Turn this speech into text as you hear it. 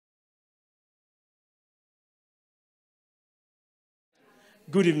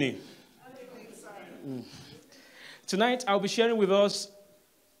Good evening. Tonight, I'll be sharing with us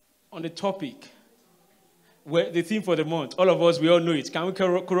on the topic, where the theme for the month. All of us, we all know it. Can we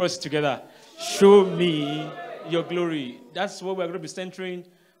chorus together? Show me your glory. That's what we're going to be centering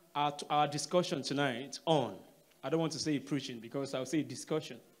our discussion tonight on. I don't want to say preaching because I'll say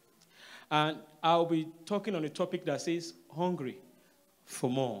discussion. And I'll be talking on a topic that says hungry for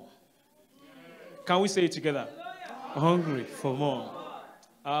more. Can we say it together? Hungry for more.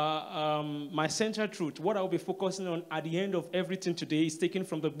 My central truth, what I'll be focusing on at the end of everything today, is taken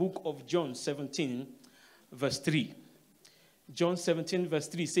from the book of John 17, verse 3. John 17, verse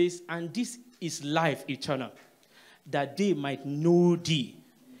 3 says, "And this is life eternal, that they might know thee,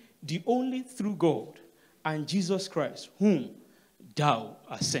 the only true God, and Jesus Christ, whom thou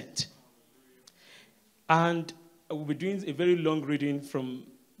hast sent." And we'll be doing a very long reading from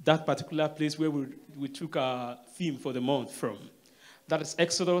that particular place where we took our theme for the month from. That is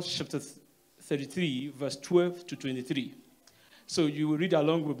Exodus chapter 33, verse 12 to 23. So you will read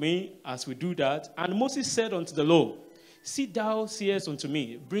along with me as we do that. "And Moses said unto the Lord, See thou sayest unto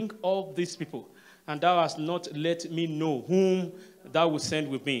me, Bring up these people, and thou hast not let me know whom thou wilt send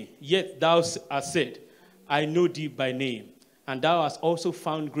with me. Yet thou hast said, I know thee by name, and thou hast also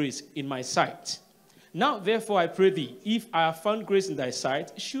found grace in my sight. Now therefore I pray thee, if I have found grace in thy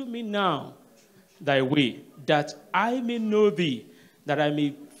sight, shew me now thy way, that I may know thee, that I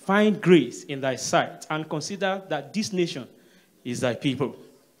may find grace in thy sight, and consider that this nation is thy people."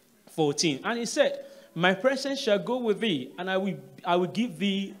 14. "And he said, My presence shall go with thee, and I will give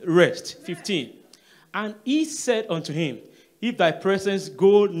thee rest." 15. "And he said unto him, If thy presence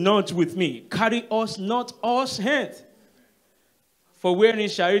go not with me, carry us not us hence. For wherein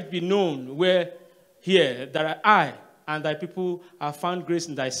shall it be known that I and thy people have found grace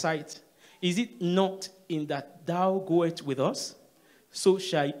in thy sight? Is it not in that thou goest with us? So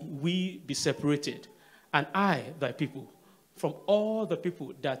shall we be separated, and I, thy people, from all the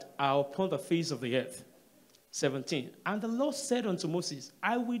people that are upon the face of the earth." 17. "And the Lord said unto Moses,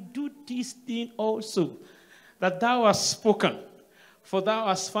 I will do this thing also, that thou hast spoken, for thou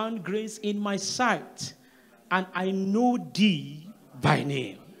hast found grace in my sight, and I know thee by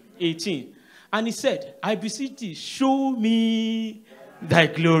name." 18. "And he said, I beseech thee, show me thy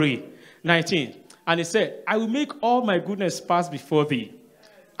glory." 19. "And he said, I will make all my goodness pass before thee.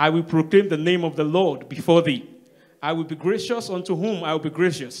 I will proclaim the name of the Lord before thee. I will be gracious unto whom I will be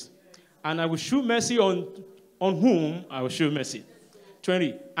gracious, and I will shew mercy on whom I will shew mercy."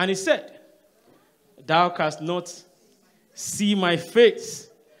 20. "And he said, Thou canst not see my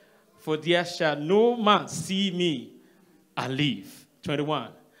face, for there shall no man see me and live."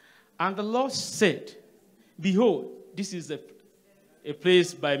 21. "And the Lord said, Behold, this is a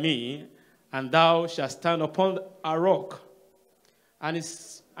place by me, and thou shalt stand upon a rock. And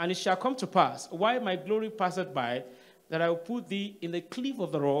it shall come to pass, while my glory passeth by, that I will put thee in the cleft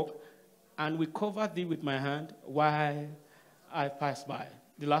of the rock, and will cover thee with my hand while I pass by."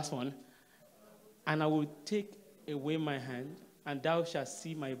 The last one. "And I will take away my hand, and thou shalt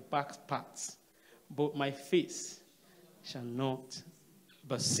see my back parts, but my face shall not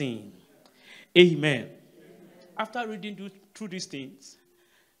be seen." Amen. After reading through these things,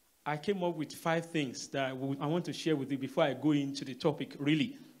 I came up with 5 things that I want to share with you before I go into the topic,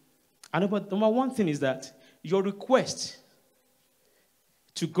 really. And number one thing is that your request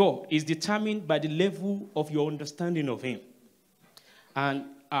to God is determined by the level of your understanding of him. And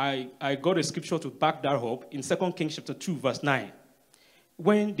I got a scripture to back that up in 2 Kings chapter 2, verse 9.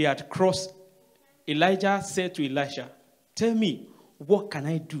 When they had crossed, Elijah said to Elisha, "Tell me, what can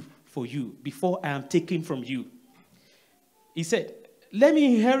I do for you before I am taken from you?" He said, "Let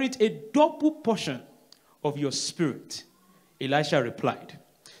me inherit a double portion of your spirit." Elisha replied.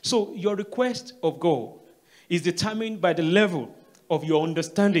 So your request of God is determined by the level of your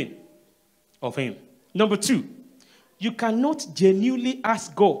understanding of him. Number 2, you cannot genuinely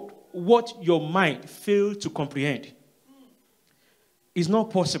ask God what your mind failed to comprehend. It's not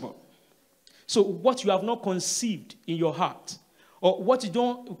possible. So what you have not conceived in your heart, or what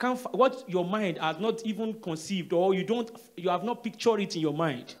what your mind has not even conceived, or you have not pictured it in your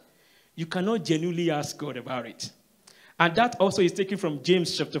mind, you cannot genuinely ask God about it. And that also is taken from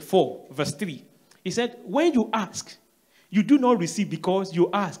James chapter 4, verse 3. He said, "When you ask, you do not receive because you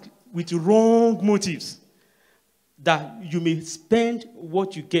ask with wrong motives, that you may spend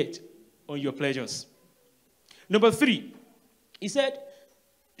what you get on your pleasures." Number 3, he said,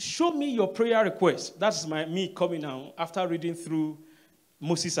 "Show me your prayer request." That's me coming now after reading through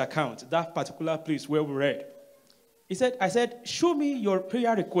Moses' account, that particular place where we read. I said, "Show me your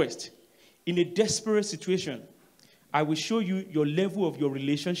prayer request in a desperate situation, I will show you your level of your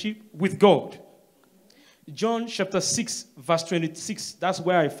relationship with God. John chapter 6, verse 26. That's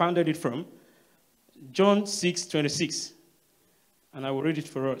where I found it from. John 6, 26. And I will read it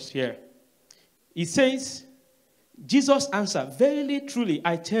for us here. It says, Jesus answered, verily, truly,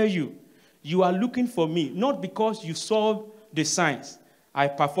 I tell you, you are looking for me, not because you saw the signs I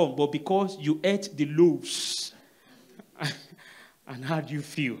performed, but because you ate the loaves. And how do you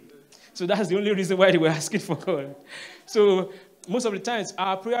feel? So that's the only reason why they were asking for God. So most of the times,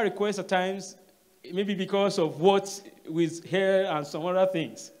 our prayer requests at times, maybe because of what with hair and some other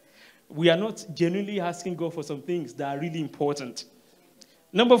things, we are not genuinely asking God for some things that are really important.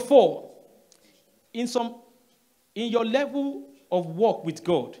 Number 4, in your level of walk with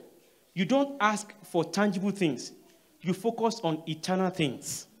God, you don't ask for tangible things. You focus on eternal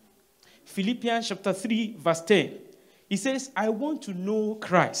things. Philippians chapter 3, verse 10. It says, I want to know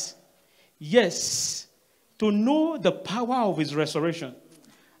Christ. Yes, to know the power of his resurrection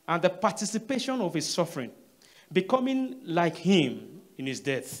and the participation of his suffering, becoming like him in his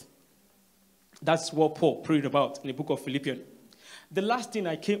death. That's what Paul prayed about in the book of Philippians. The last thing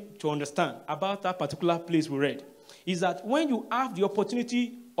I came to understand about that particular place we read is that when you have the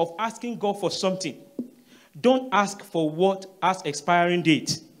opportunity of asking God for something, don't ask for what has expiring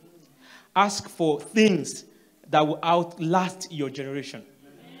date. Ask for things that will outlast your generation.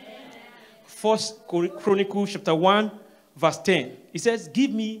 First Chronicles chapter 1, verse 10. It says,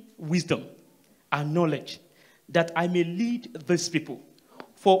 give me wisdom and knowledge that I may lead these people.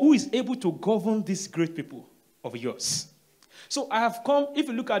 For who is able to govern these great people of yours? So I have come, if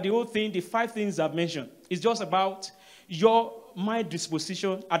you look at the whole thing, the 5 things I've mentioned, it's just about your mind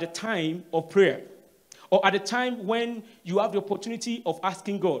disposition at the time of prayer, or at the time when you have the opportunity of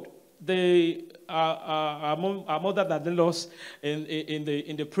asking God. Our mother that led us in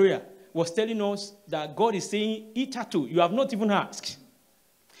the prayer was telling us that God is saying, hitherto, you have not even asked.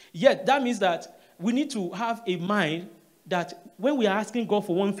 Yet that means that we need to have a mind that when we are asking God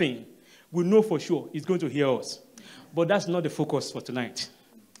for one thing, we know for sure he's going to hear us. But that's not the focus for tonight.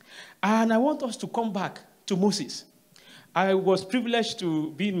 And I want us to come back to Moses. I was privileged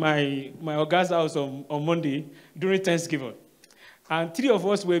to be in my Oga's house on Monday during Thanksgiving. And 3 of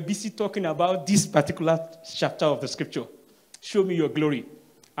us were busy talking about this particular chapter of the scripture. Show me your glory.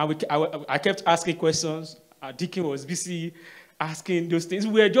 And I kept asking questions. Deacon was busy asking those things.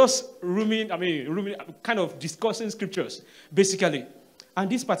 We were just rooming, kind of discussing scriptures, basically. And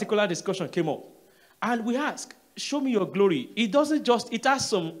this particular discussion came up. And we asked, show me your glory. It doesn't just, it has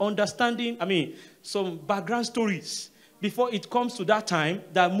some understanding, some background stories before it comes to that time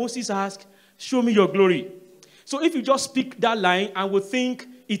that Moses asked, show me your glory. So if you just speak that line and we think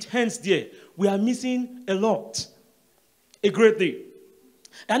it ends there, we are missing a lot, a great deal.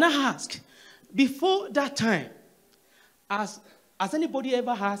 And I ask, before that time, has anybody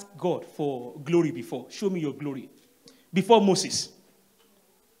ever asked God for glory before? Show me your glory. Before Moses.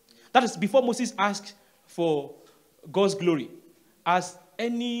 That is, before Moses asked for God's glory. Has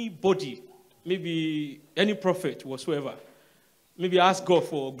anybody, maybe any prophet whatsoever, maybe asked God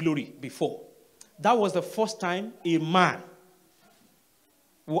for glory before? That was the first time a man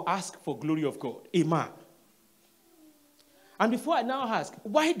will ask for glory of God. A man. And before I now ask,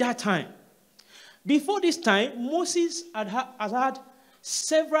 why that time? Before this time, Moses has had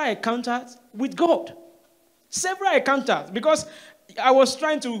several encounters with God. Several encounters. Because I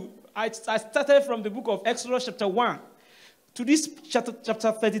started from the book of Exodus chapter 1 to this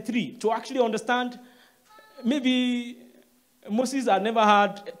chapter 33 to actually understand maybe Moses had never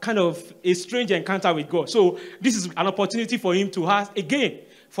had kind of a strange encounter with God. So this is an opportunity for him to ask again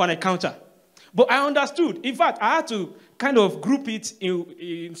for an encounter. But I understood. In fact, I had to kind of group it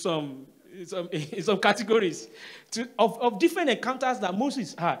in some categories of different encounters that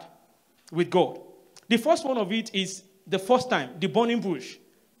Moses had with God. The first one of it is the first time, the burning bush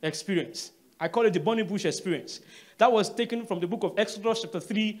experience. I call it the burning bush experience. That was taken from the book of Exodus chapter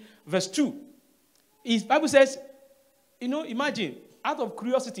 3, verse 2. The Bible says, imagine, out of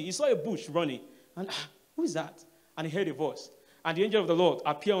curiosity, he saw a bush running. And who is that? And he heard a voice. And the angel of the Lord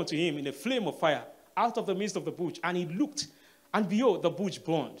appeared unto him in a flame of fire out of the midst of the bush. And he looked, and behold, the bush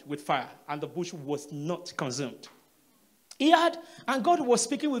burned with fire, and the bush was not consumed. And God was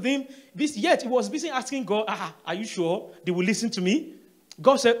speaking with him, yet he was busy asking God, are you sure they will listen to me?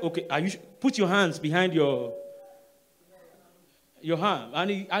 God said, okay, put your hands behind your hand.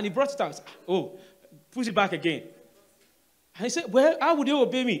 And he brought it out. Oh, put it back again. And he said, well, how would they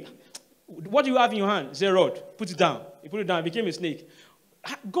obey me? What do you have in your hand? He said, rod. Put it down. He put it down. It became a snake.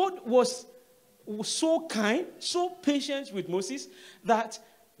 God was so kind, so patient with Moses that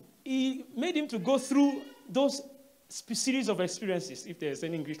he made him to go through those series of experiences, if there's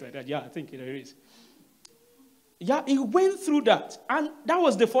any English like that. Yeah, I think there is. Yeah, he went through that. And that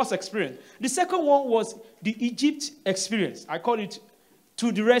was the first experience. The second one was the Egypt experience. I call it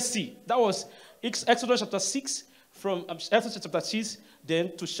to the Red Sea. That was Exodus chapter 6, from Exodus chapter 6,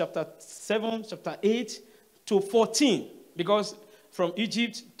 then to chapter 7, chapter 8 to 14. Because from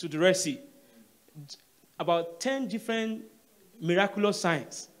Egypt to the Red Sea, about 10 different miraculous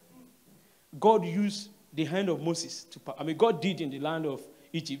signs God used the hand of Moses God did in the land of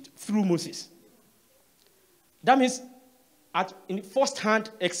Egypt through Moses. That means in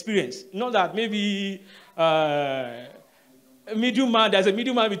first-hand experience, not that maybe there's a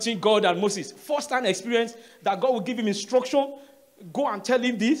middleman between God and Moses. First-hand experience that God will give him instruction, go and tell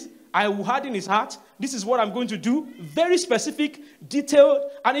him this, I will harden his heart, this is what I'm going to do, very specific,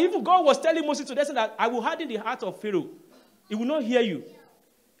 detailed, and even God was telling Moses to listen that I will harden the heart of Pharaoh. He will not hear you.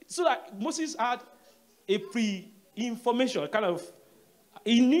 So that Moses had a pre-information,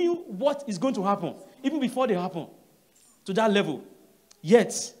 he knew what is going to happen, even before they happen, to that level.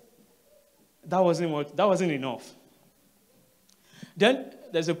 Yet, that wasn't enough. Then,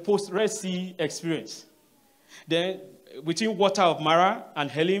 there's a post-Red Sea experience. Then, between water of Marah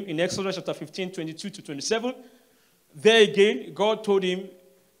and Helim, in Exodus chapter 15, 22 to 27, there again, God told him,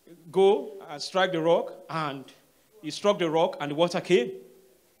 go and strike the rock, and he struck the rock, and the water came.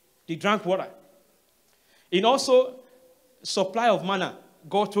 He drank water. In also, supply of manna,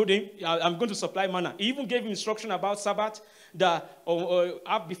 God told him, I'm going to supply manna. He even gave him instruction about Sabbath, that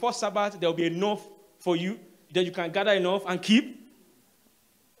before Sabbath, there will be enough for you, that you can gather enough and keep.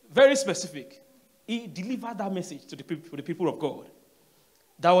 Very specific. He delivered that message to the people of God.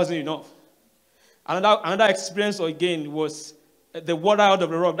 That wasn't enough. Another experience, again, was the water out of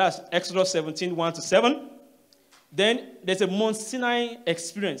the rock. That's Exodus 17, 1 to 7. Then there's a Mount Sinai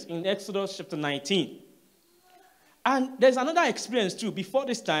experience in Exodus chapter 19. And there's another experience too, before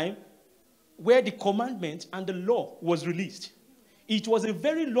this time, where the commandment and the law was released. It was a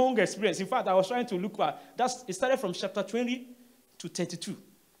very long experience. In fact, I was trying to look at it started from chapter 20 to 32,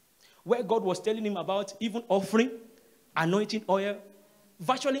 where God was telling him about even offering, anointing oil,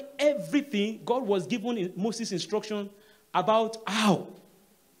 virtually everything. God was giving Moses instruction about how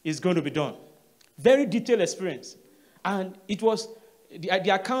it's going to be done. Very detailed experience. And it was, the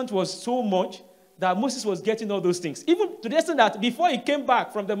account was so much that Moses was getting all those things. Even to the extent that before he came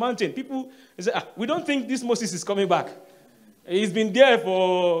back from the mountain, people said, we don't think this Moses is coming back. He's been there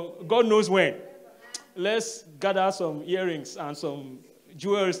for God knows when. Let's gather some earrings and some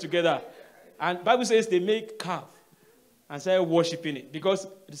jewels together. And the Bible says they make calf and start worshiping it. Because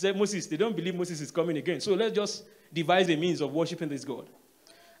they said Moses, they don't believe Moses is coming again. So let's just devise a means of worshiping this God.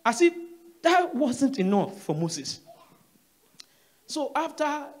 As if that wasn't enough for Moses. So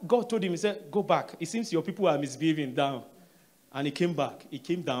after God told him, he said, go back. It seems your people are misbehaving down. And he came back. He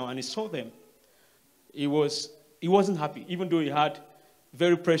came down and he saw them. He wasn't happy, even though he had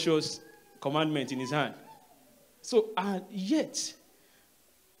very precious commandment in his hand. So, yet,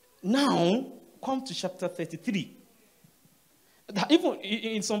 now, come to chapter 33. Even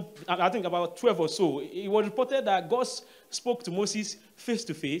in some, I think about 12 or so, it was reported that God spoke to Moses face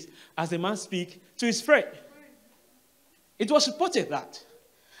to face as a man speaks to his friend. It was reported that.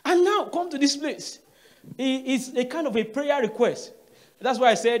 And now, come to this place. It's a kind of a prayer request. That's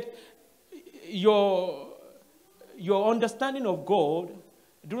why I said your understanding of God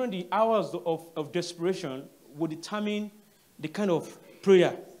during the hours of desperation will determine the kind of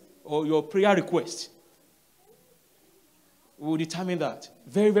prayer or your prayer request. Will determine that.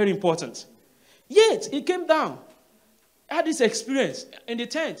 Very, very important. Yet, he came down, had this experience in the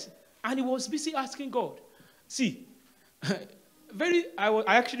tent, and he was busy asking God. See, I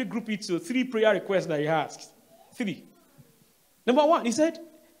actually group it to 3 prayer requests that he asked. 3. Number 1, he said,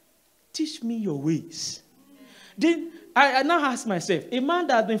 teach me your ways. Then I now ask myself, a man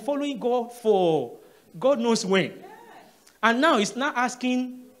that has been following God for God knows when, and now he's now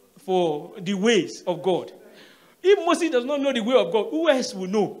asking for the ways of God. If Moses does not know the way of God, who else will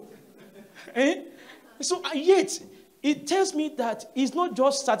know? So yet, it tells me that he's not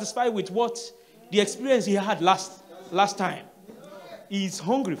just satisfied with what the experience he had last time. He's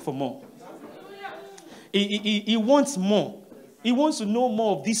hungry for more. He wants more. He wants to know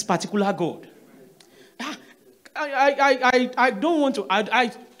more of this particular God. I don't want to.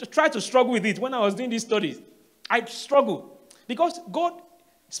 I tried to struggle with it when I was doing these studies. I struggled because God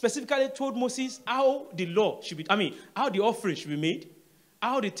specifically told Moses how the law should be. How the offering should be made,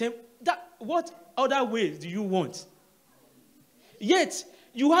 how the temple. What other ways do you want? Yet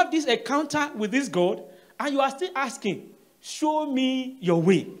you have this encounter with this God, and you are still asking, "Show me your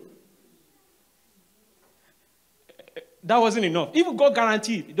way." That wasn't enough. Even God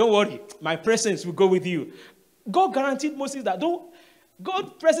guaranteed, don't worry, my presence will go with you. God guaranteed Moses that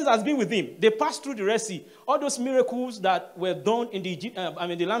God's presence has been with him. They passed through the Red Sea. All those miracles that were done in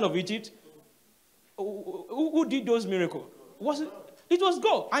the land of Egypt, who did those miracles? It was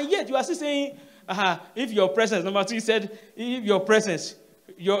God. And yet you are still saying, if your presence, number 2, he said, if your presence,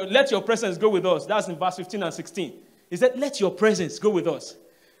 let your presence go with us. That's in verse 15 and 16. He said, let your presence go with us.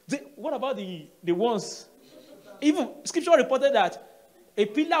 What about the ones? Even scripture reported that a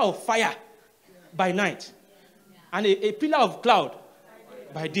pillar of fire by night and a pillar of cloud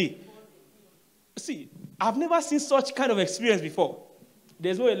by day. See, I've never seen such kind of experience before.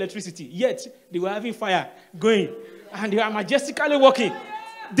 There's no electricity, yet they were having fire going and they were majestically walking.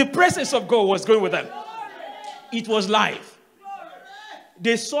 The presence of God was going with them. It was live.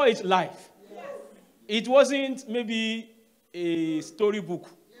 They saw it live. It wasn't maybe a storybook.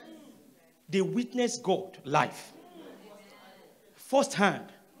 They witnessed God live. First hand.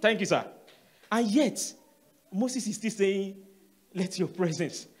 Thank you, sir. And yet, Moses is still saying, let your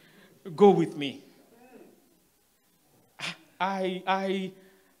presence go with me. I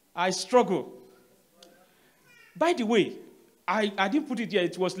struggle. By the way, I didn't put it here.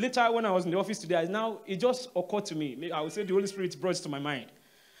 It was later when I was in the office today. Now, it just occurred to me. I would say the Holy Spirit brought it to my mind.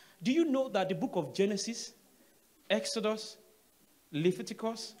 Do you know that the book of Genesis, Exodus,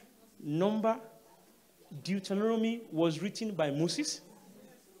 Leviticus, Number, Deuteronomy was written by Moses?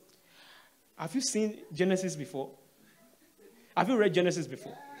 Have you seen Genesis before? Have you read Genesis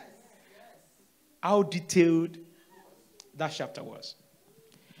before? How detailed that chapter was.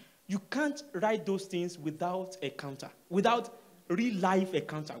 You can't write those things without real life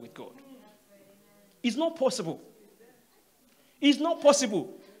encounter with God. It's not possible. It's not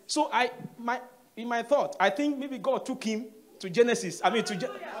possible. So in my thought, I think maybe God took him to Genesis,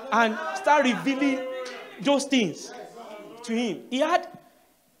 and start revealing those things to him. He had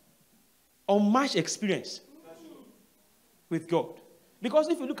unmatched experience with God. Because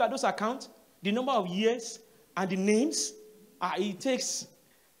if you look at those accounts, the number of years and the names, it takes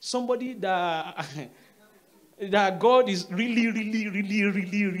somebody that God is really, really, really,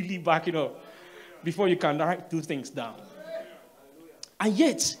 really, really backing up before you can write those things down. And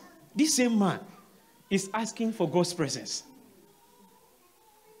yet, this same man is asking for God's presence.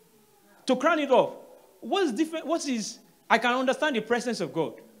 To crown it off, I can understand the presence of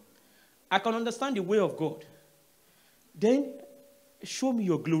God. I can understand the way of God. Then, show me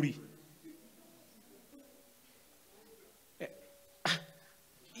your glory.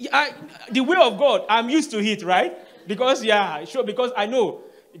 The way of God, I'm used to it, right? Because I know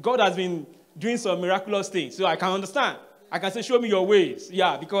God has been doing some miraculous things. So I can understand. I can say, show me your ways.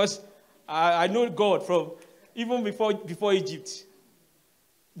 Yeah, because I know God from even before Egypt.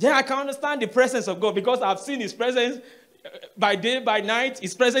 Then I can understand the presence of God because I've seen his presence by day, by night.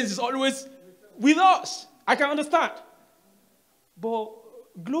 His presence is always with us. I can understand. But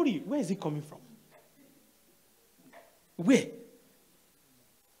glory, where is it coming from? Where?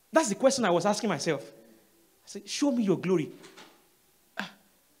 That's the question I was asking myself. I said, show me your glory.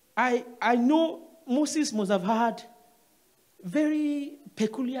 I know Moses must have had very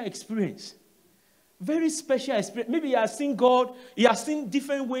peculiar experience. Very special experience. Maybe he has seen God. He has seen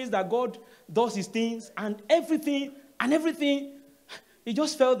different ways that God does his things and everything. He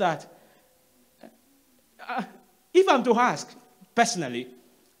just felt that if I'm to ask personally,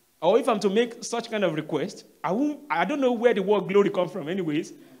 or if I'm to make such kind of request, I don't know where the word glory comes from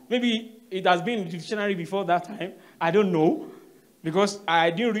anyways. Maybe it has been in the dictionary before that time. I don't know. Because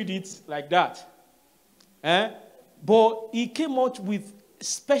I didn't read it like that. But he came out with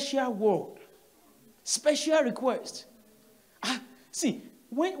special word. Special request. See,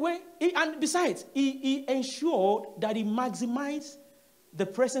 and besides, he ensured that he maximized the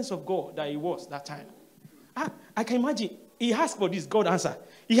presence of God that he was that time. I can imagine. He asked for this, God answer.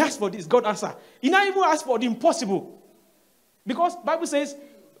 He asked for this, God answer. He now even asked for the impossible. Because the Bible says,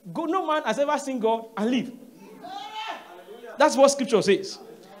 no man has ever seen God and live. That's what scripture says.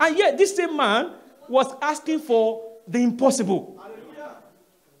 And yet, this same man was asking for the impossible.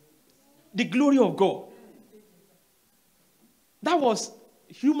 The glory of God. That was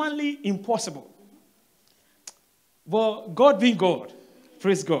humanly impossible. But God being God,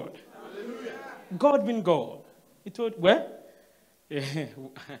 praise God. Hallelujah. God being God, he told,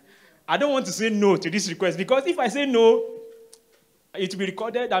 I don't want to say no to this request because if I say no, it will be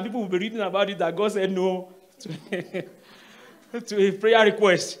recorded and people will be reading about it that God said no to a prayer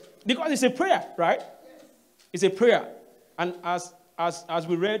request. Because it's a prayer, right? It's a prayer. And as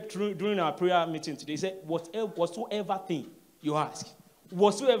we read during our prayer meeting today, he said, whatsoever thing you ask,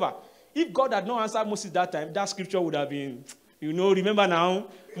 whatsoever. if God had not answered Moses that time, that scripture would have been, remember now,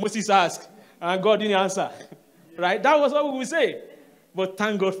 Moses asked, and God didn't answer. Right? That was what we would say. But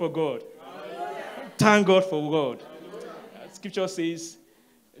thank God for God. Thank God for God. Scripture says,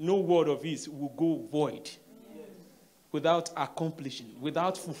 no word of his will go void without accomplishing,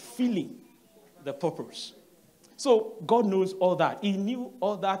 without fulfilling the purpose. So God knows all that. He knew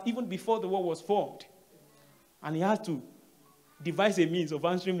all that even before the world was formed. And he had to devise a means of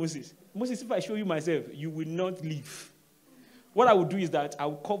answering Moses. Moses, if I show you myself, you will not live. What I will do is that I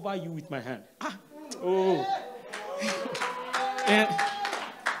will cover you with my hand. And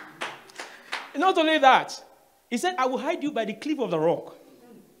not only that, he said, I will hide you by the cliff of the rock.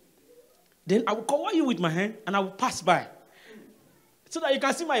 Then I will cover you with my hand and I will pass by so that you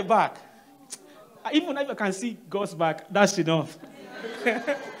can see my back. Even if I can see God's back, that's enough.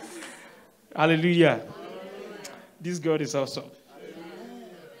 Hallelujah. This God is awesome.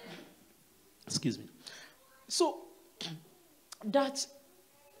 Excuse me. So that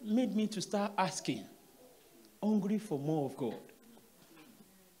made me to start asking, hungry for more of God.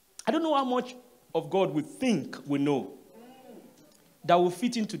 I don't know how much of God we think we know that will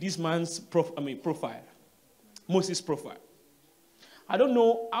fit into this man's profile, Moses' profile. I don't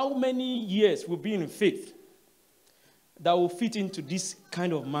know how many years we've been in faith that will fit into this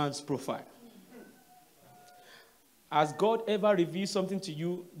kind of man's profile. Has God ever revealed something to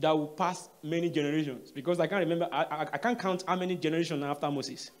you that will pass many generations? Because I can't remember, I can't count how many generations after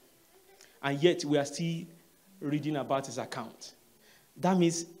Moses. And yet we are still reading about his account. That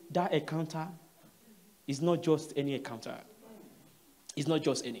means that encounter is not just any encounter. It's not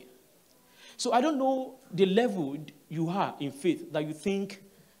just any. So I don't know the level you are in faith that you think,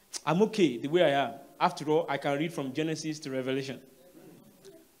 I'm okay the way I am. After all, I can read from Genesis to Revelation.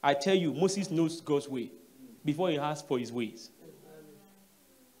 I tell you, Moses knows God's way before he asks for his ways.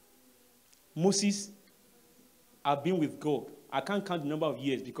 Moses have been with God. I can't count the number of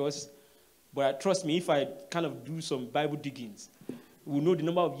years but trust me, if I kind of do some Bible diggings, we'll know the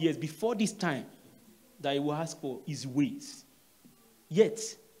number of years before this time that he will ask for his ways. Yet,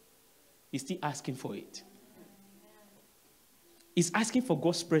 he's still asking for it. He's asking for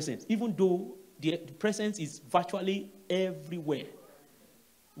God's presence, even though the presence is virtually everywhere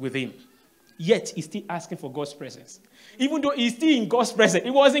with him. Yet, he's still asking for God's presence. Even though he's still in God's presence.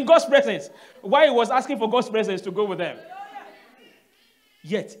 He was in God's presence. Why he was asking for God's presence to go with them?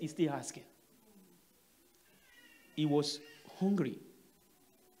 Yet, he's still asking. He was hungry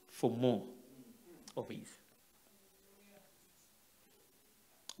for more of it.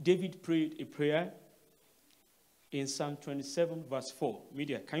 David prayed a prayer in Psalm 27, verse 4.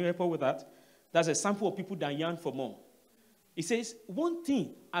 Media, can you help us with that? That's a sample of people that yearn for more. It says, one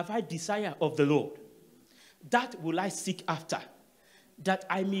thing have I desire of the Lord, that will I seek after, that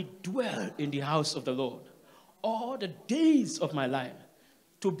I may dwell in the house of the Lord all the days of my life,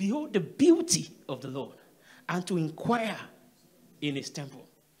 to behold the beauty of the Lord and to inquire in his temple.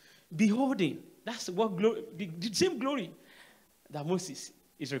 Beholding, that's what glory, the same glory that Moses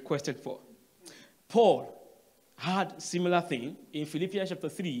is requested for. Paul had similar thing in Philippians chapter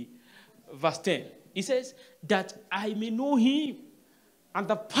 3, verse 10. He says, that I may know him and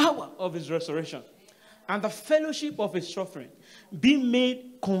the power of his resurrection and the fellowship of his suffering, being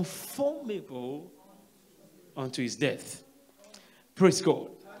made conformable unto his death. Praise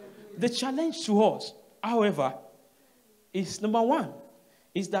God. The challenge to us, however, is number one,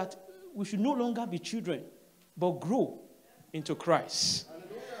 is that we should no longer be children, but grow into Christ.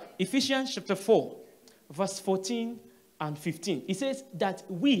 Ephesians chapter 4, verse 14 and 15. It says that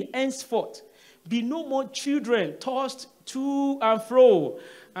we henceforth be no more children tossed to and fro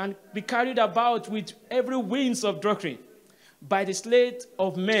and be carried about with every winds of doctrine by the sleight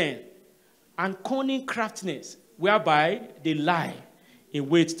of men and cunning craftiness, whereby they lie in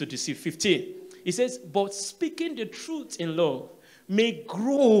wait to deceive. 15. It says, but speaking the truth in love may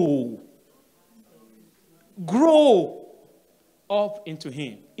grow up into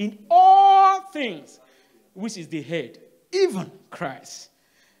him in all things, which is the head, even Christ.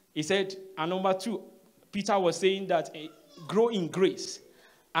 He said, and number two, Peter was saying that grow in grace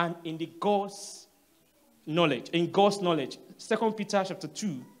and in the God's knowledge, in God's knowledge. 2 Peter chapter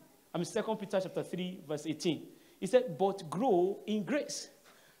 3, verse 18. He said, but grow in grace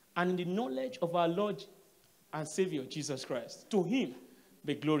and in the knowledge of our Lord and Savior, Jesus Christ. To him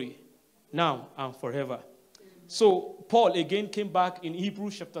be glory, now and forever. So Paul again came back in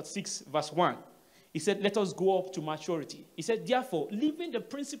Hebrews chapter 6, verse 1. He said, let us go up to maturity. He said, therefore, leaving the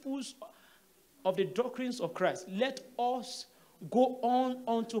principles of the doctrines of Christ, let us go on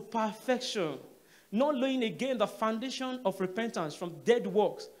unto perfection, not laying again the foundation of repentance from dead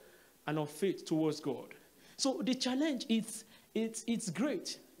works and of faith towards God. So the challenge is it's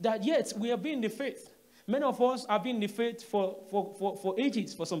great that yet we have been in the faith. Many of us have been in the faith for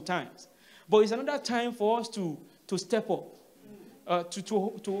ages, for some times. But it's another time for us to step up,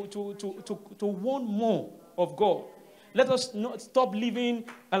 to want more of God. Let us not stop living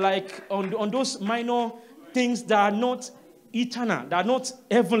like on those minor things that are not eternal, that are not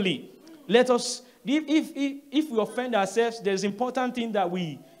heavenly. Let us, if we offend ourselves, there's important thing that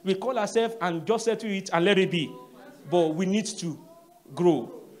we call ourselves and just settle it and let it be. But we need to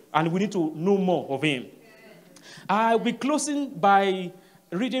grow and we need to know more of him. I'll be closing by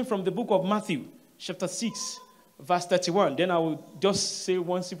reading from the book of Matthew, chapter 6, verse 31. Then I will just say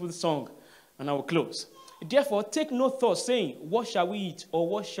one simple song and I will close. Therefore, take no thought, saying, what shall we eat, or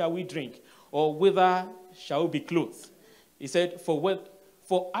what shall we drink, or whither shall we be clothed? He said, for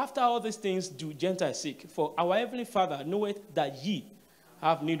after all these things do Gentiles seek, for our heavenly Father knoweth that ye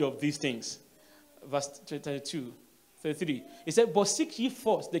have need of these things. Verse 32, 33. He said, but seek ye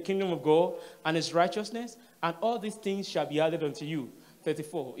first the kingdom of God and his righteousness, and all these things shall be added unto you.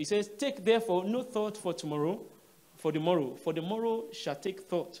 34. He says, take therefore no thought for tomorrow, for the morrow shall take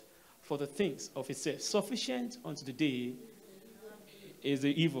thought for the things of itself. Sufficient unto the day is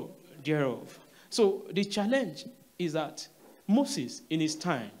the evil thereof. So the challenge is that Moses, in his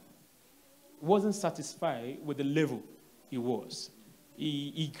time, wasn't satisfied with the level he was.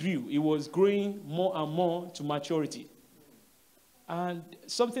 He grew. He was growing more and more to maturity. And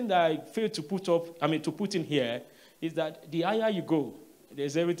something that I failed to put in here is that the higher you go,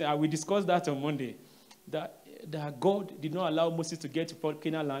 there's everything. We discussed that on Monday. That God did not allow Moses to get to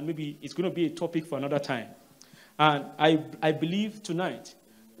Canaan land. Maybe it's going to be a topic for another time. And I believe tonight,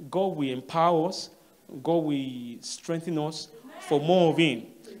 God will empower us. God will strengthen us for more of him.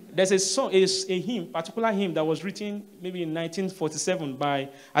 There's a song, a hymn, particular hymn that was written maybe in 1947 by,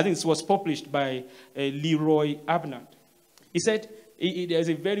 I think it was published by Leroy Abnard. He said, there's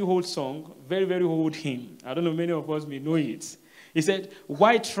a very old song, very, very old hymn. I don't know, many of us may know it. He said,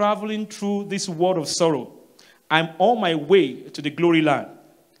 while traveling through this world of sorrow, I'm on my way to the glory land.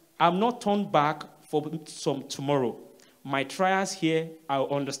 I'm not turned back for some tomorrow. My trials here, I'll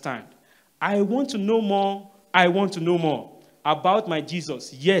understand. I want to know more. I want to know more about my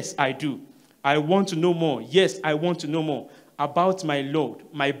Jesus. Yes, I do. I want to know more. Yes, I want to know more about my Lord,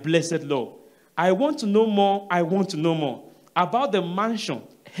 my blessed Lord. I want to know more. I want to know more about the mansion,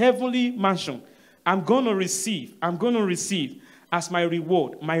 heavenly mansion. I'm going to receive as my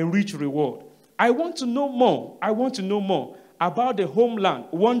reward, my rich reward. I want to know more. I want to know more about the homeland,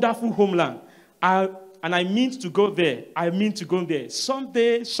 wonderful homeland. And I mean to go there. I mean to go there.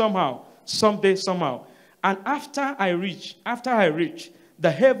 Someday, somehow. Someday, somehow. And after I reach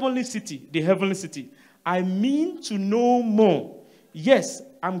the heavenly city, I mean to know more. Yes,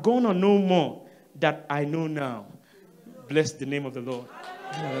 I'm going to know more that I know now. Bless the name of the Lord.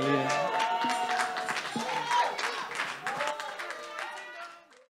 Hallelujah.